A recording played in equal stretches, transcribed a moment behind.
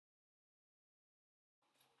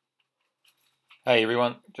Hey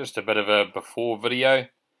everyone, just a bit of a before video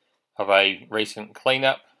of a recent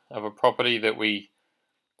cleanup of a property that we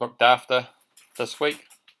looked after this week.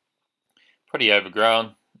 Pretty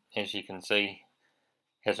overgrown, as you can see,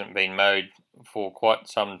 hasn't been mowed for quite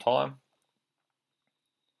some time.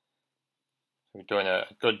 We're doing a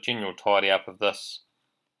good general tidy up of this.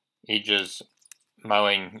 Edges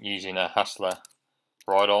mowing using a Hustler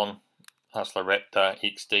ride-on, Hustler Raptor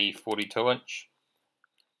XD 42 inch.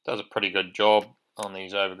 Does a pretty good job on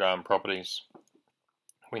these overgrown properties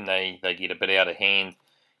when they get a bit out of hand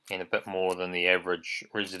and a bit more than the average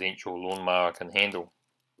residential lawnmower can handle.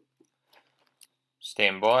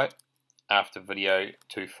 Stand by after video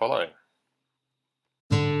to follow.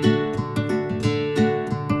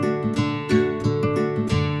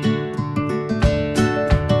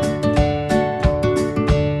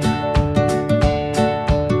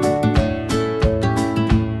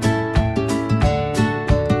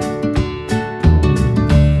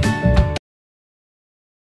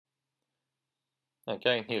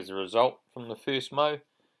 Okay, here's the result from the first mow.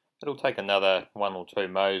 It'll take another 1 or 2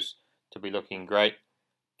 mows to be looking great.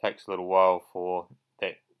 Takes a little while for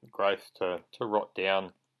that growth to rot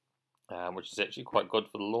down, which is actually quite good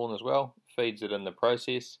for the lawn as well. Feeds it in the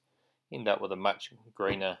process. End up with a much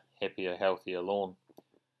greener, happier, healthier lawn.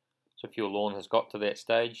 So if your lawn has got to that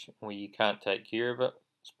stage where you can't take care of it,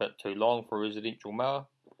 it's a bit too long for a residential mower,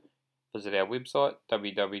 visit our website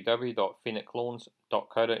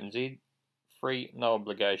www.fenechlawns.co.nz. Free, no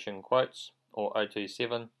obligation quotes, or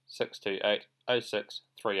 027 628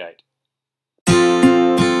 0638.